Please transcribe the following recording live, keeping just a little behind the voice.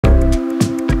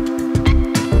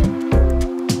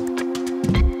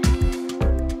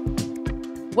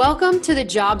Welcome to the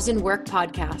Jobs and Work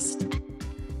podcast.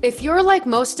 If you're like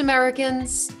most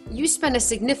Americans, you spend a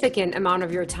significant amount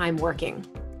of your time working.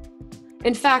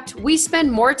 In fact, we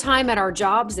spend more time at our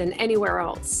jobs than anywhere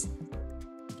else.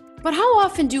 But how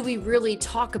often do we really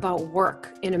talk about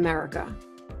work in America?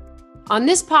 On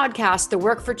this podcast, the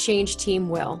Work for Change team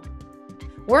will.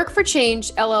 Work for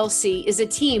Change, LLC is a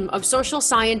team of social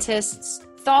scientists,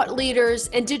 thought leaders,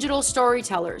 and digital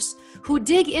storytellers who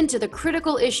dig into the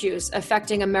critical issues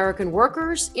affecting American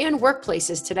workers and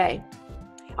workplaces today.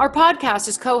 Our podcast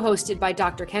is co-hosted by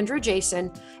Dr. Kendra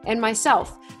Jason and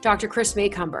myself, Dr. Kris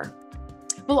Maycumber.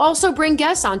 We'll also bring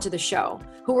guests onto the show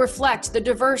who reflect the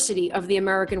diversity of the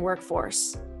American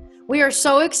workforce. We are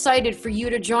so excited for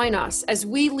you to join us as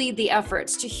we lead the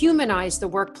efforts to humanize the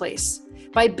workplace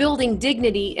by building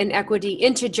dignity and equity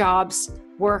into jobs,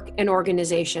 work, and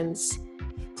organizations.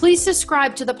 Please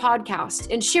subscribe to the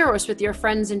podcast and share us with your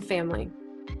friends and family.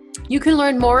 You can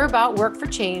learn more about Work for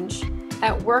Change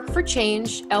at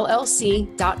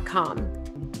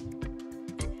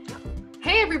workforchangellc.com.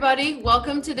 Hey everybody,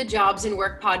 welcome to the Jobs and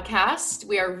Work podcast.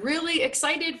 We are really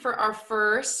excited for our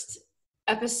first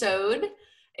episode,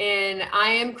 and I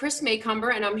am Kris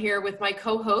Maycumber, and I'm here with my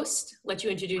co-host. Let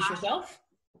you introduce yourself.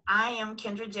 I am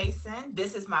Kendra Jason.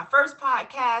 This is my first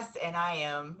podcast, and I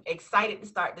am excited to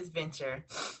start this venture.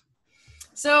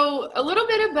 So a little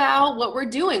bit about what we're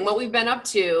doing, what we've been up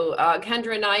to.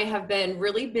 Kendra and I have been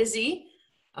really busy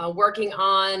working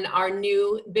on our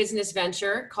new business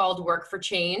venture called Work for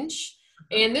Change.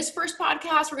 And this first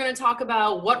podcast, we're going to talk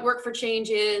about what Work for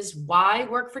Change is, why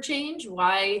Work for Change,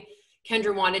 why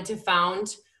Kendra wanted to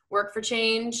found Work for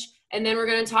Change. And then we're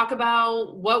going to talk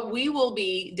about what we will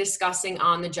be discussing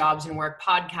on the Jobs and Work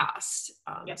podcast.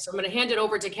 So I'm going to hand it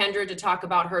over to Kendra to talk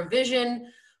about her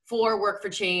vision for Work for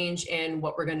Change and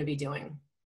what we're going to be doing.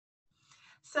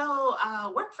 So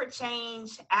Work for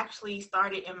Change actually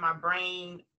started in my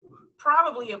brain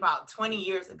probably about 20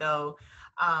 years ago.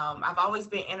 I've always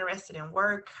been interested in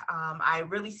work. I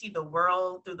really see the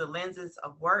world through the lenses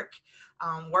of work.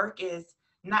 Work is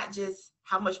not just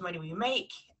how much money we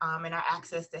make and our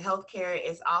access to healthcare.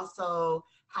 It's also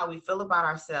how we feel about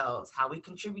ourselves, how we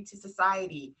contribute to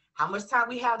society, how much time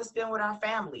we have to spend with our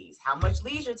families, how much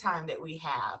leisure time that we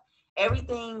have.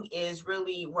 Everything is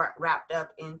really wrapped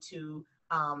up into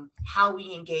how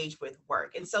we engage with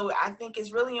work. And so I think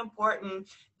it's really important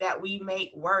that we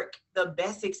make work the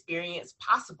best experience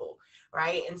possible,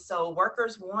 right? And so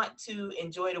workers want to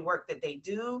enjoy the work that they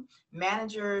do.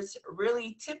 Managers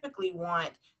really typically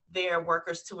want their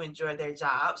workers to enjoy their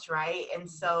jobs, right? And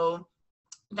so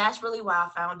that's really why I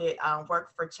founded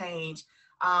Work for Change.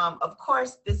 Of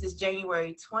course, this is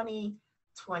January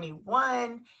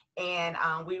 2021, and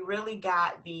we really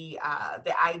got the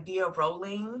idea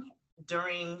rolling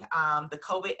during the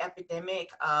COVID epidemic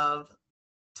of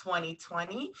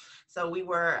 2020. So we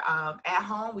were at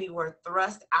home, we were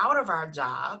thrust out of our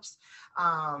jobs.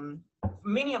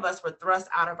 Many of us were thrust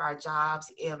out of our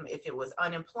jobs if it was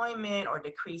unemployment or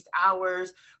decreased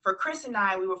hours. For Kris and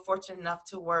I, we were fortunate enough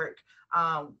to work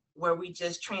where we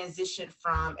just transitioned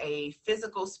from a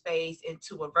physical space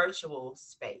into a virtual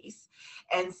space.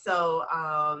 And so,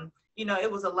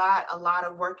 it was a lot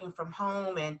of working from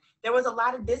home, and there was a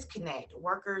lot of disconnect.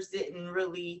 Workers didn't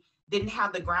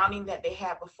have the grounding that they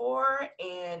had before,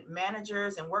 and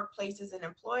managers and workplaces and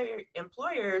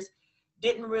employers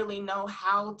didn't really know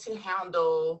how to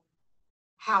handle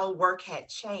how work had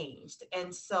changed.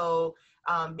 And so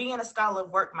being a scholar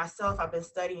of work myself, I've been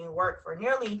studying work for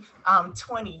nearly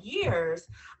 20 years.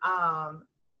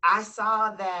 I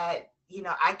saw that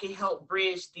I could help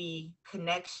bridge the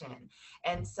connection.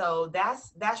 And so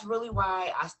that's really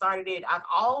why I started it. I've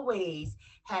always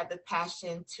had the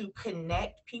passion to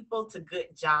connect people to good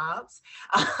jobs.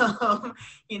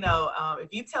 If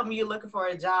you tell me you're looking for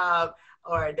a job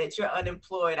or that you're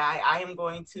unemployed, I am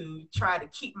going to try to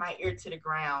keep my ear to the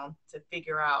ground to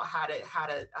figure out how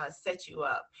to set you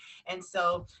up. And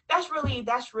so that's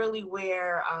really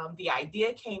where the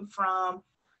idea came from.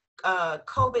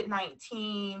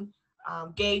 COVID-19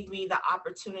 gave me the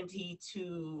opportunity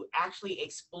to actually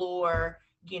explore,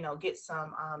 get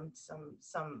some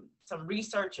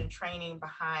research and training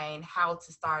behind how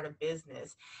to start a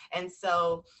business. And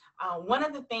so one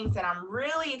of the things that I'm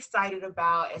really excited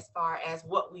about as far as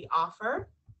what we offer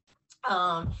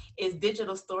is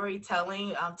digital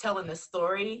storytelling, telling the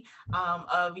story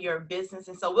of your business.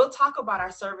 And so we'll talk about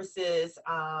our services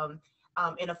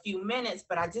in a few minutes,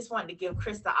 but I just wanted to give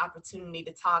Kris the opportunity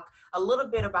to talk a little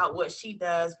bit about what she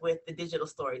does with the digital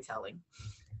storytelling.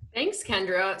 Thanks,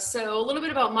 Kendra. So a little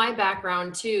bit about my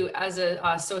background too. As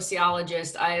a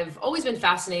sociologist, I've always been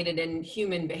fascinated in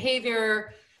human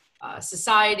behavior,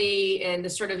 society and the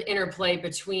sort of interplay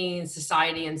between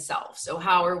society and self. So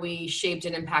how are we shaped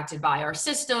and impacted by our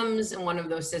systems? And one of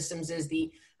those systems is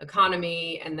the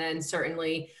economy, and then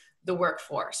certainly the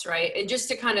workforce, right? And just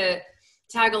to kind of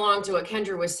tag along to what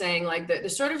Kendra was saying, like the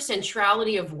sort of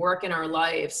centrality of work in our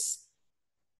lives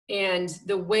and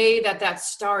the way that that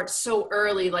starts so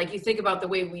early. Like you think about the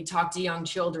way we talk to young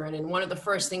children, and one of the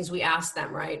first things we ask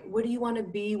them, right? What do you want to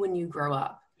be when you grow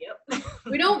up? Yep.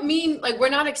 We don't mean, like, we're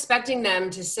not expecting them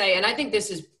to say, and I think this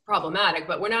is problematic,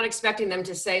 but we're not expecting them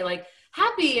to say like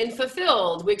happy and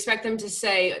fulfilled. We expect them to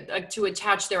say, to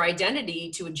attach their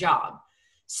identity to a job.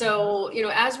 So, you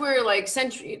know, as we're like,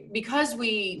 because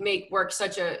we make work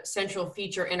such a central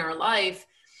feature in our life,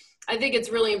 I think it's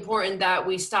really important that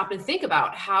we stop and think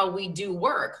about how we do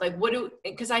work. Like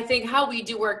because I think how we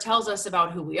do work tells us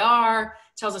about who we are,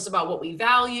 tells us about what we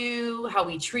value, how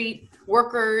we treat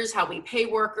workers, how we pay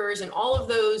workers, and all of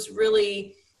those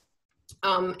really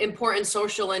important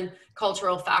social and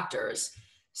cultural factors.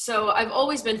 So I've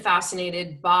always been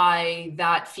fascinated by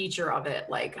that feature of it,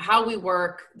 like how we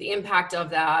work, the impact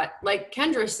of that. Like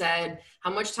Kendra said,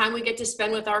 how much time we get to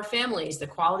spend with our families, the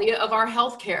quality of our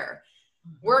healthcare.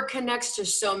 Work connects to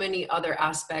so many other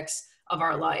aspects of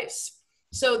our lives.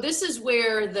 So this is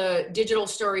where the digital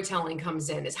storytelling comes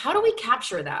in, is how do we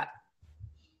capture that?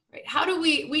 Right? How do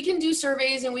we can do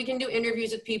surveys and we can do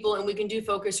interviews with people and we can do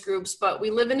focus groups, but we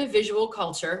live in a visual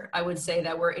culture. I would say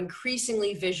that we're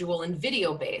increasingly visual and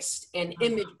video-based and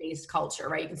image-based culture,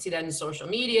 right? You can see that in social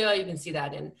media, you can see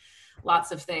that in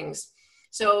lots of things.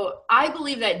 So I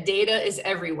believe that data is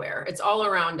everywhere. It's all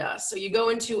around us. So you go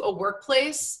into a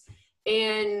workplace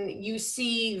and you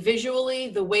see visually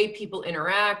the way people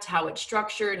interact, how it's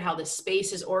structured, how the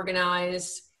space is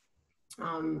organized.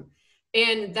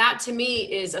 And that to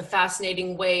me is a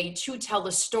fascinating way to tell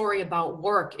the story about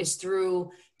work, is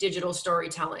through digital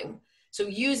storytelling. So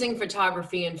using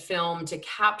photography and film to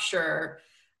capture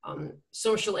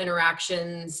social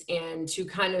interactions and to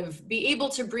kind of be able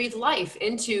to breathe life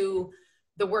into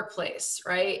the workplace,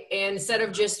 right? And instead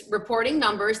of just reporting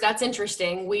numbers, that's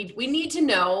interesting. We need to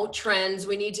know trends.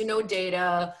 We need to know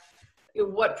data,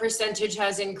 what percentage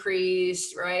has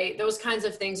increased, right? Those kinds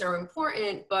of things are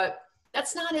important, but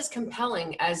that's not as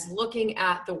compelling as looking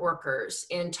at the workers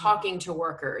and talking to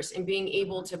workers and being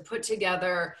able to put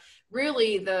together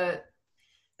really the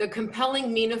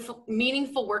compelling,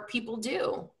 meaningful work people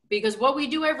do. Because what we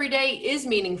do every day is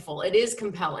meaningful. It is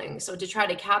compelling. So to try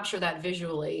to capture that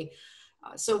visually.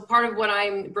 So part of what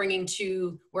I'm bringing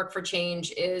to Work for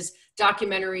Change is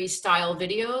documentary style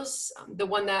videos. The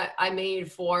one that I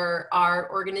made for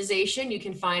our organization, you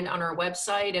can find on our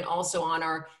website and also on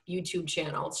our YouTube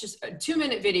channel. It's just a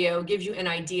 2-minute video, gives you an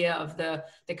idea of the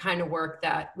kind of work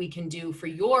that we can do for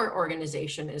your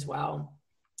organization as well.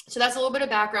 So that's a little bit of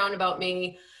background about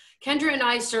me. Kendra and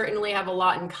I certainly have a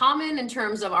lot in common in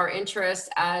terms of our interests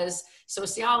as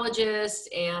sociologists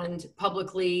and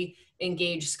publicly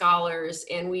engaged scholars,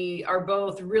 and we are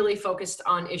both really focused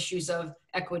on issues of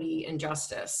equity and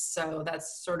justice. So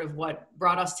that's sort of what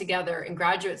brought us together in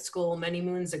graduate school many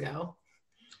moons ago.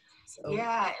 So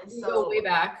yeah, and we so go way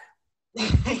back.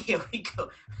 Here we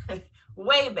go,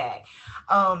 way back.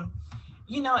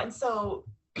 You know, and so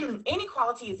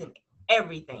inequality is in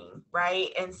everything, right?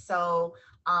 And so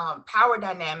power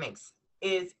dynamics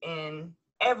is in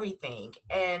everything.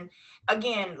 And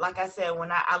again, like I said,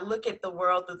 when I look at the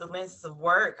world through the lenses of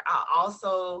work, I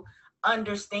also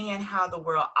understand how the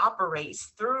world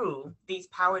operates through these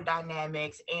power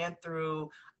dynamics and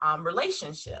through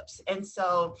relationships. And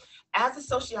so as a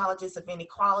sociologist of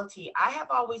inequality, I have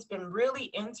always been really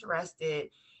interested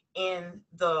in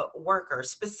the workers,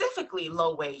 specifically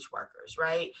low wage workers,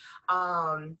 right?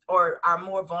 Or our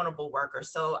more vulnerable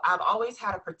workers. So I've always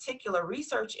had a particular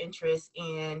research interest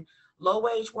in low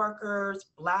wage workers,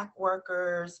 Black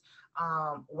workers,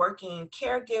 working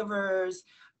caregivers,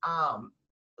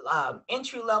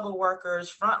 entry level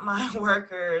workers, frontline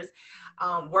workers,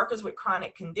 workers with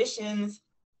chronic conditions,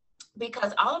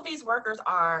 because all of these workers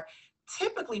are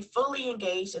typically fully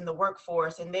engaged in the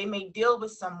workforce, and they may deal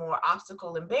with some more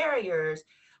obstacle and barriers,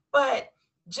 but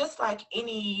just like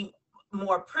any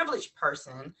more privileged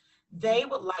person, they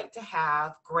would like to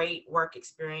have great work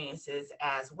experiences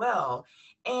as well.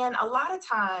 And a lot of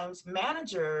times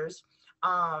managers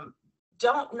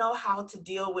don't know how to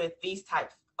deal with these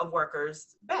types of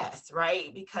workers best,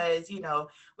 right? Because, you know,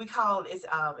 we call it's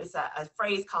a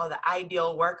phrase called the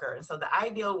ideal worker. And so the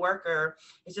ideal worker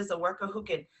is just a worker who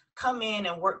can come in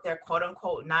and work their quote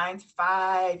unquote 9 to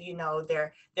 5. You know,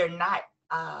 they're not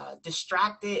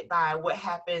distracted by what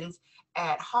happens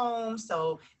at home.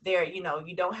 So there, you know,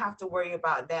 you don't have to worry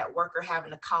about that worker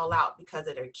having to call out because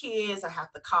of their kids, or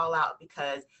have to call out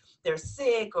because they're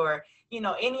sick, or, you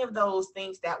know, any of those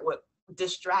things that would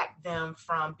distract them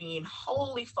from being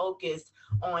wholly focused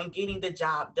on getting the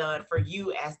job done for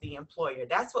you as the employer.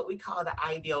 That's what we call the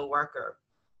ideal worker.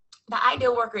 The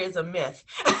ideal worker is a myth.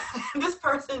 This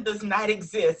person does not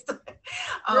exist.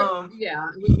 Yeah,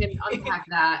 we can unpack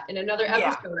that in another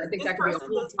Yeah, episode. I think this that could be a person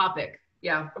whole does topic.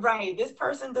 Yeah. right. This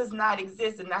person does not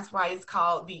exist, and that's why it's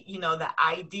called the, you know, the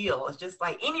ideal. It's just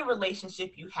like any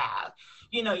relationship you have.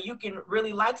 You know, you can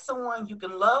really like someone, you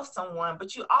can love someone,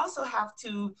 but you also have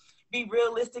to be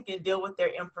realistic and deal with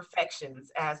their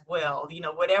imperfections as well. You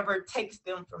know, whatever takes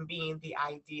them from being the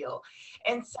ideal.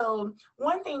 And so,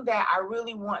 one thing that I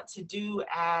really want to do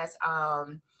as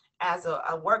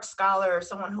a work scholar, or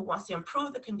someone who wants to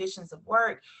improve the conditions of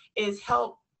work, is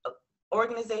help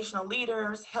organizational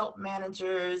leaders, help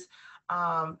managers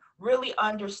really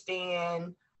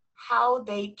understand how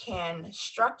they can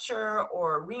structure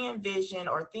or re-envision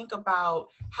or think about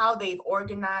how they've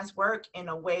organized work in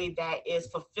a way that is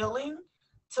fulfilling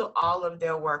to all of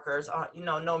their workers, you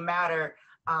know, no matter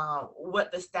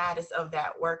what the status of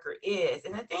that worker is.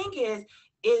 And the thing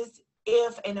is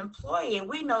if an employee, and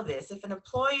we know this, if an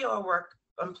employee or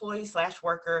employee slash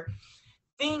worker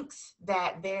thinks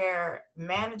that their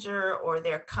manager or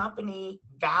their company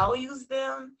values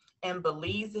them and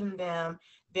believes in them,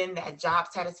 then that job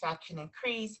satisfaction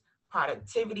increase,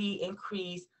 productivity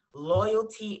increase,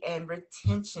 loyalty and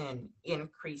retention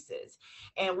increases.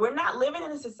 And we're not living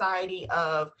in a society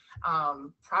of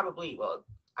probably, well,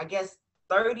 I guess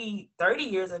 30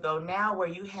 years ago now, where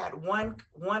you had one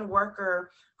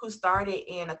worker who started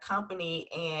in a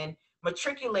company and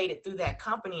matriculated through that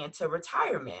company into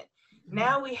retirement.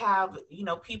 Now we have, you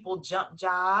know, people jump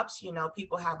jobs, you know,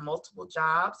 people have multiple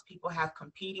jobs, people have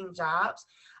competing jobs,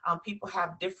 people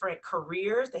have different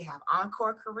careers, they have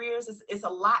encore careers. It's a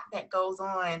lot that goes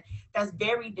on that's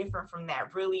very different from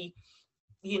that really,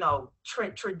 you know,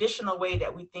 traditional way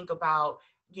that we think about,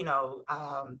 you know,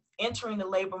 entering the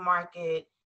labor market,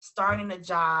 starting a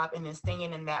job, and then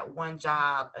staying in that one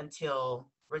job until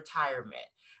retirement,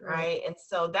 right? And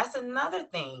so that's another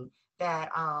thing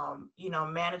that you know,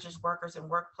 managers, workers, and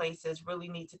workplaces really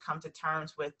need to come to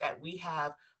terms with, that we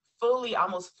have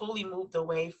almost fully moved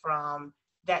away from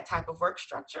that type of work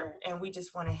structure, and we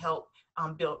just want to help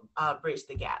bridge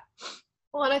the gap.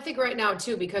 Well, and I think right now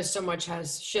too, because so much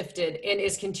has shifted and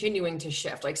is continuing to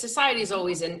shift, like society is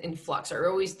always in flux,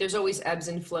 there's always ebbs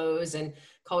and flows and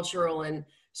cultural and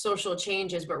social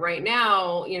changes. But right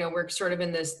now, you know, we're sort of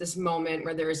in this moment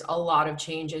where there's a lot of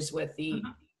changes with the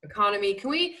economy. Can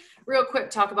we real quick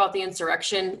talk about the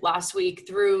insurrection last week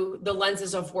through the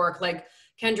lenses of work? Like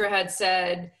Kendra had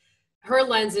said, her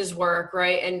lens is work,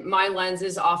 right? And my lens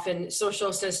is often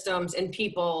social systems and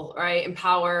people, right? And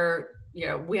power, you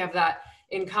know, we have that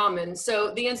in common.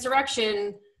 So the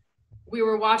insurrection we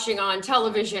were watching on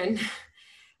television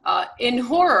in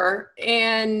horror,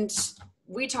 and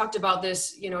we talked about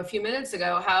this, you know, a few minutes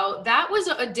ago, how that was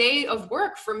a day of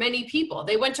work for many people.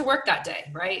 They went to work that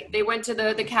day, right? They went to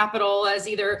the Capitol as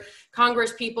either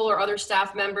Congress people or other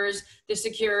staff members, the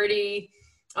security,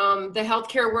 the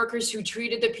healthcare workers who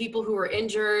treated the people who were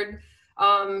injured.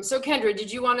 So Kendra, did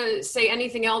you want to say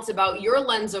anything else about your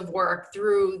lens of work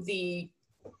through the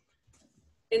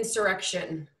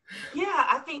insurrection? Yeah,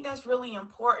 I think that's really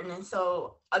important. And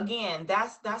so again,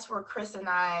 that's where Kris and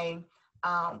I,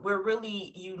 we're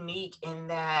really unique in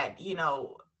that, you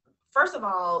know, first of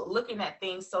all, looking at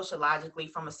things sociologically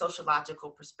from a sociological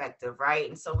perspective, right?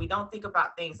 And so we don't think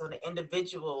about things on an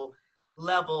individual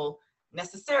level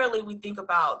necessarily. We think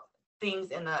about things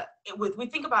we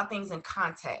think about things in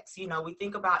context. You know, we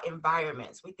think about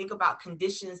environments, we think about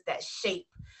conditions that shape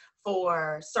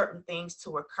for certain things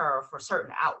to occur, for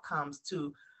certain outcomes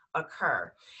to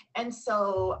occur. And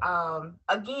so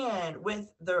again,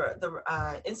 with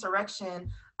the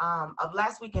insurrection of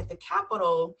last week at the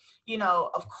Capitol, you know,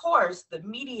 of course, the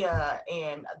media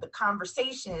and the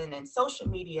conversation and social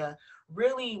media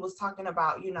really was talking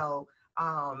about, you know,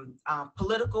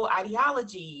 political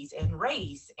ideologies and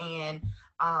race and,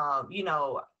 you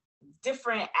know,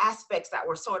 different aspects that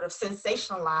were sort of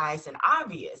sensationalized and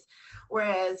obvious.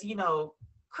 Whereas, you know,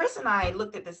 Kris and I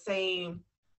looked at the same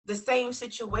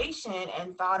situation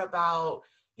and thought about,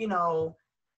 you know,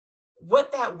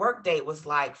 what that workday was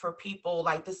like for people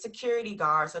like the security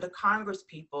guards or the Congress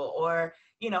people, or,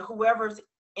 you know, whoever's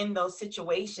in those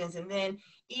situations. And then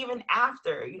even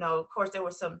after, you know, of course, there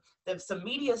were some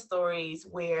media stories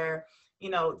where, you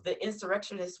know, the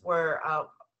insurrectionists were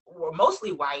were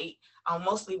mostly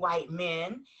white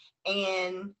men.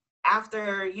 And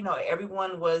after,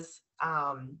 everyone was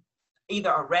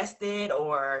either arrested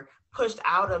or pushed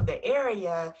out of the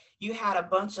area, you had a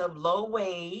bunch of low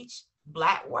wage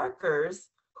Black workers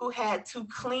who had to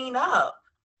clean up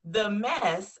the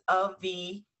mess of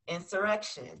the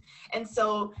insurrection. And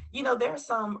so, there's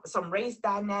some race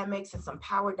dynamics and some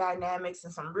power dynamics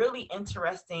and some really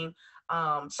interesting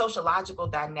sociological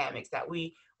dynamics that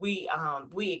we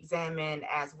examine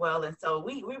as well. And so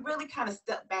we really kind of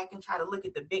step back and try to look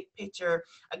at the big picture,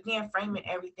 again, framing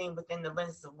everything within the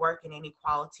lenses of work and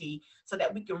inequality, so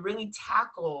that we can really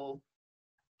tackle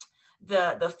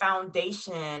the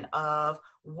foundation of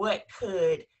what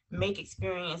could make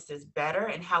experiences better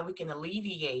and how we can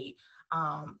alleviate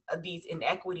these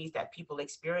inequities that people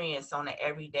experience on an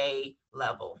everyday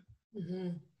level. Mm-hmm.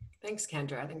 Thanks,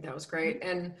 Kendra. I think that was great.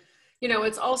 And,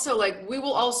 it's also like, we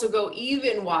will also go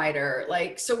even wider.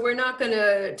 Like, so we're not going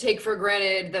to take for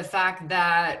granted the fact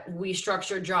that we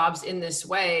structure jobs in this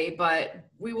way, but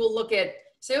we will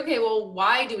say, okay, well,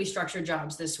 why do we structure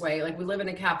jobs this way? Like, we live in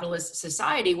a capitalist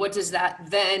society. What does that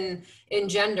then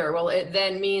engender? Well, it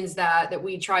then means that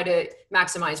we try to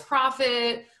maximize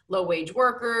profit, low wage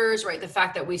workers, right? The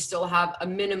fact that we still have a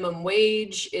minimum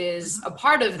wage is a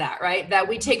part of that, right? That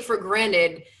we take for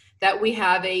granted that we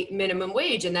have a minimum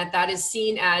wage and that is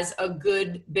seen as a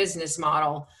good business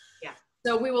model. Yeah.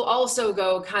 So we will also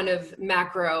go kind of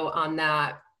macro on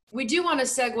that. We do want to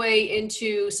segue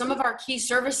into some of our key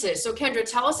services. So Kendra,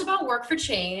 tell us about Work for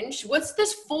Change. What's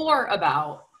this for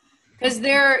about? Because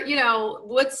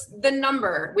what's the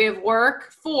number? We have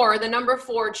work for, the number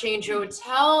 4 change. So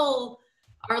tell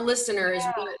our listeners.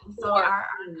 Yeah. So our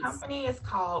company is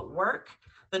called Work,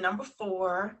 the number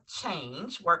 4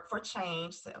 Change, Work for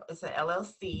Change. So it's an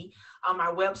LLC.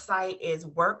 Our website is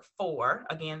work4,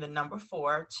 again, the number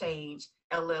 4 Change,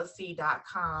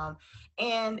 LLC.com.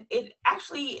 And it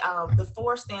actually, the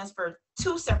 4 stands for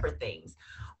 2 separate things.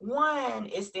 1,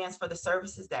 it stands for the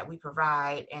services that we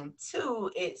provide, and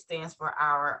 2, it stands for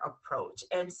our approach.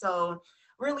 And so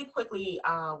really quickly,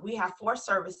 we have 4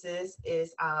 services.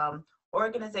 Is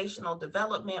organizational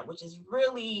development, which is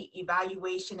really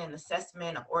evaluation and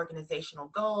assessment of organizational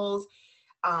goals,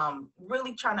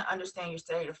 really trying to understand your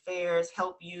state of affairs,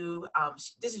 help you,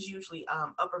 this is usually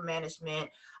upper management,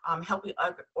 helping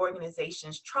other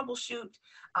organizations troubleshoot,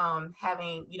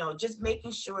 having, just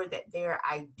making sure that their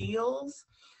ideals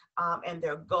and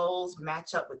their goals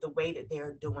match up with the way that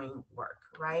they're doing work,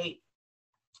 right?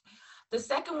 The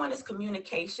second one is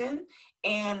communication,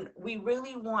 and we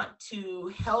really want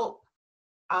to help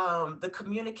the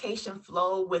communication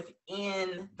flow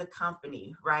within the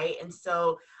company, right? And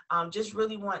so just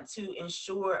really want to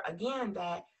ensure, again,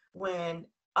 that when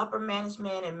upper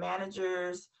management and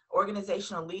managers,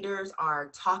 organizational leaders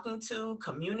are talking to,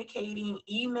 communicating,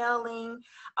 emailing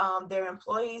their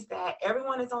employees, that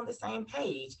everyone is on the same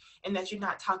page and that you're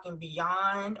not talking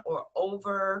beyond or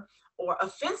over or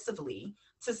offensively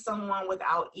to someone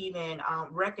without even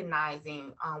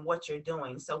recognizing what you're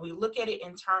doing. So we look at it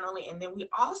internally, and then we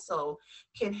also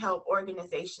can help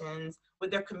organizations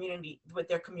with their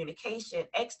communication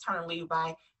externally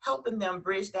by helping them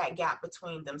bridge that gap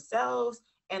between themselves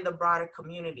and the broader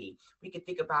community. We can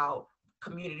think about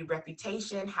community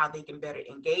reputation, how they can better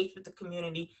engage with the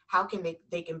community, how can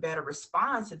they can better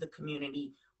respond to the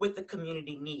community with the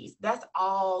community needs. That's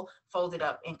all folded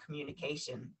up in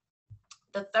communication.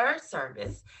 The third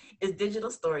service is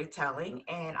digital storytelling,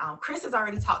 and Kris has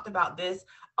already talked about this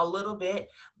a little bit,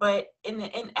 but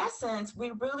in essence,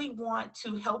 we really want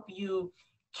to help you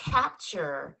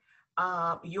capture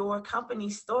your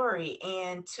company's story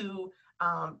and to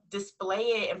display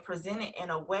it and present it in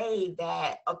a way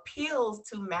that appeals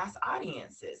to mass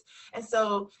audiences. And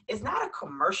so it's not a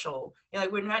commercial,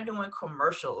 like we're not doing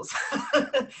commercials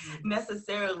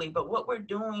necessarily, but what we're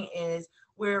doing is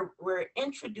we're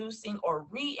introducing or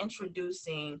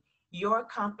reintroducing your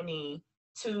company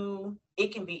to,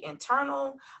 it can be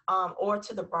internal or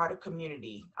to the broader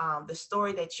community, the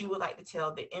story that you would like to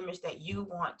tell, the image that you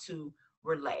want to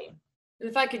relay.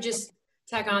 If I could just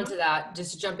tack on to that,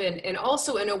 just to jump in, and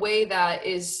also in a way that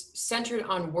is centered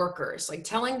on workers, like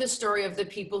telling the story of the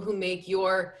people who make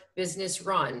your business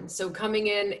run. So coming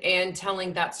in and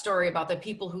telling that story about the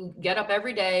people who get up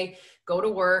every day, go to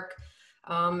work.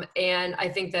 And I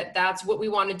think that that's what we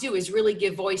want to do, is really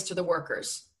give voice to the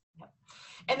workers.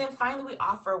 And then finally, we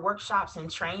offer workshops and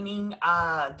training.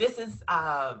 This is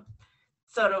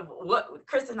sort of what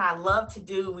Kris and I love to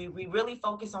do. We really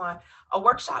focus on a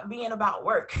workshop being about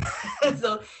work.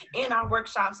 So in our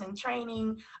workshops and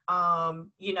training,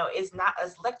 it's not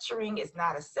us lecturing, it's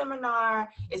not a seminar,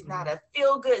 it's not a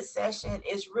feel-good session.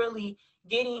 It's really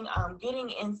getting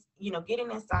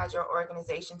inside your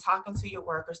organization, talking to your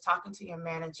workers, talking to your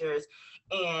managers,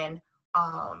 and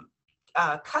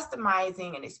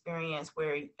customizing an experience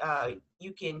where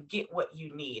you can get what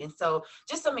you need. And so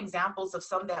just some examples of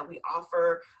some that we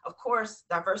offer: of course,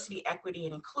 diversity, equity,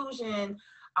 and inclusion,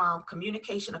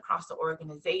 communication across the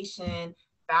organization,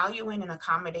 valuing and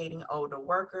accommodating older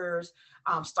workers,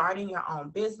 starting your own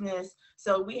business.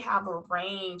 So we have a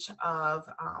range of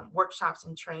workshops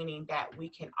and training that we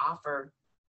can offer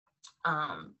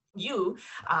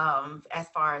as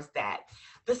far as that.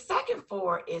 The second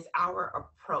 4 is our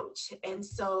approach. And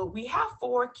so we have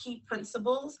 4 key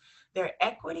principles. They're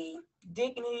equity,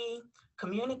 dignity,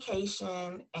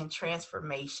 communication, and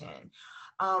transformation.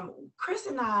 Kris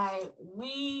and I,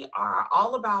 we are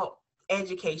all about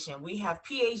education. We have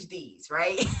PhDs,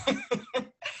 right?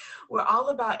 We're all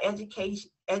about education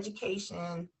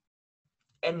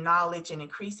and knowledge and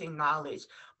increasing knowledge.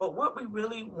 But what we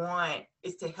really want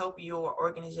is to help your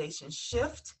organization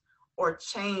shift or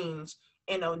change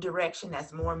in a direction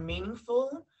that's more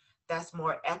meaningful, that's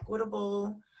more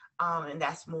equitable, and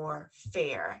that's more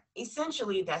fair.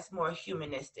 Essentially, that's more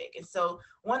humanistic. And so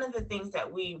one of the things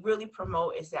that we really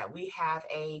promote is that we have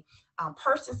a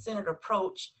person-centered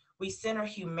approach. We center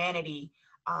humanity.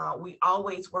 We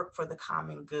always work for the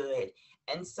common good.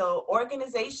 And so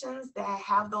organizations that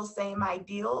have those same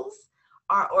ideals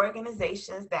are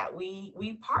organizations that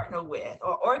we partner with,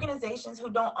 or organizations who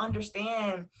don't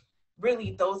understand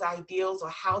really those ideals or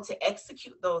how to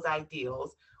execute those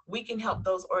ideals. We can help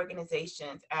those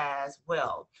organizations as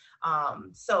well.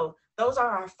 So those are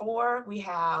our 4. We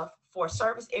have 4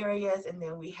 service areas, and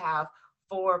then we have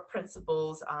 4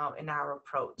 principles in our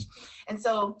approach. And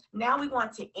so now we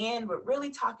want to end with really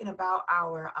talking about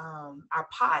our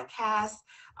podcast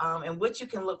and what you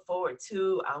can look forward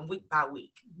to week by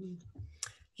week.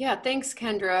 Yeah, thanks,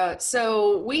 Kendra.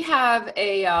 So we have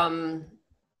a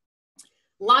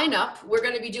lineup. We're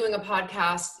going to be doing a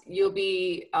podcast. You'll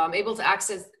be able to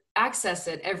access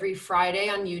it every Friday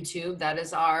on YouTube. That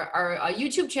is our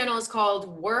YouTube channel is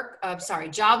called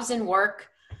Jobs and Work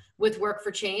with Work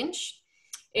for Change.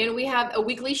 And we have a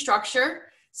weekly structure.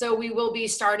 So we will be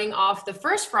starting off the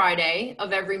first Friday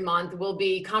of every month will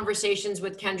be conversations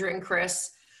with Kendra and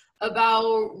Kris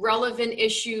about relevant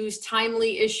issues,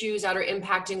 timely issues that are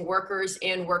impacting workers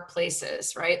and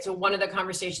workplaces, right? So one of the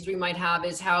conversations we might have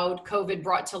is how COVID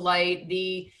brought to light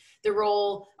the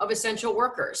role of essential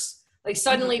workers. Like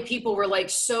suddenly people were like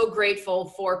so grateful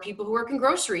for people who work in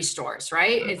grocery stores,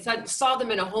 right? It saw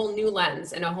them in a whole new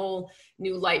lens and a whole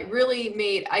new light.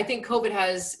 Really I think COVID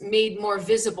has made more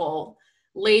visible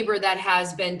labor that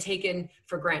has been taken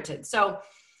for granted. So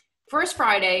first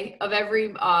Friday of every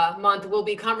month will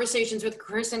be conversations with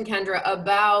Kris and Kendra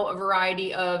about a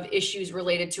variety of issues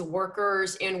related to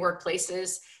workers and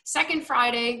workplaces. Second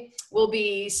Friday will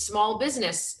be Small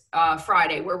Business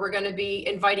Friday, where we're going to be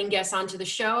inviting guests onto the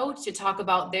show to talk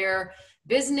about their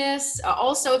business.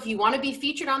 Also, if you want to be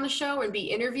featured on the show and be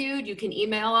interviewed, you can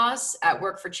email us at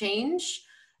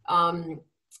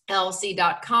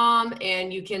workforchange.lc.com,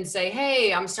 and you can say,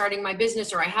 hey, I'm starting my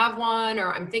business, or I have one,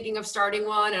 or I'm thinking of starting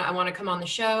one, and I want to come on the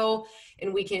show,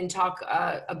 and we can talk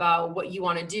about what you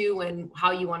want to do and how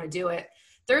you want to do it.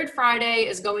 Third Friday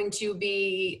is going to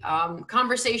be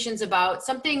conversations about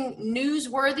something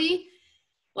newsworthy,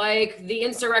 like the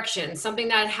insurrection, something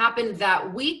that happened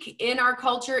that week in our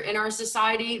culture, in our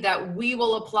society, that we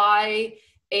will apply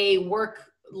a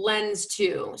work lens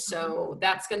to. So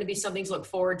that's going to be something to look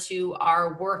forward to,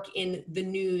 our work in the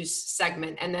news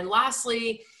segment. And then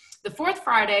lastly, the fourth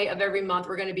Friday of every month,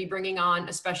 we're going to be bringing on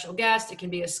a special guest. It can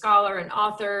be a scholar, an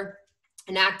author,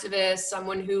 an activist,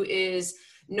 someone who is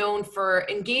known for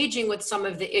engaging with some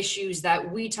of the issues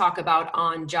that we talk about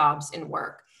on Jobs and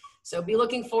Work. So be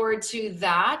looking forward to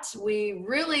that. We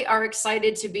really are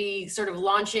excited to be sort of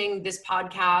launching this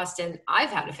podcast, and I've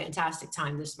had a fantastic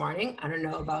time this morning. I don't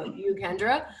know about you,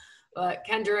 Kendra, but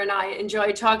Kendra and I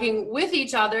enjoy talking with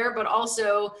each other, but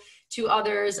also to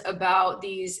others about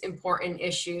these important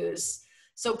issues.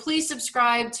 So please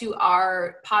subscribe to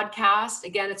our podcast.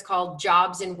 Again, it's called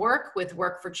Jobs and Work with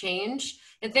Work for Change.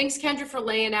 And thanks, Kendra, for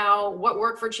laying out what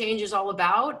Work for Change is all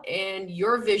about and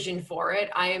your vision for it.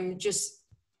 I am just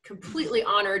completely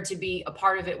honored to be a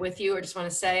part of it with you. I just want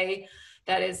to say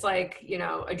that it's like, you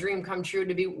know, a dream come true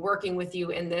to be working with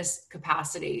you in this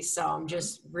capacity. So I'm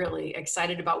just really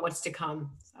excited about what's to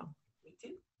come. So. Me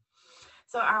too.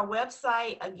 So our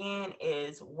website again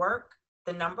is work,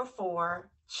 the number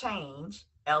 4, change,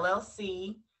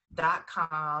 LLC.com.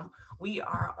 We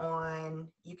are on,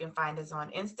 you can find us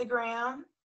on Instagram,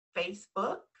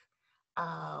 Facebook,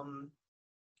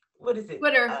 what is it?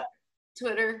 Twitter.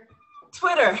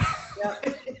 Twitter. Yep.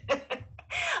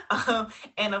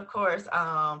 And of course,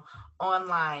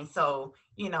 online. So,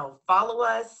 follow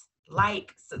us,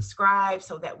 like, subscribe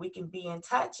so that we can be in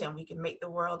touch and we can make the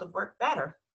world of work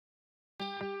better.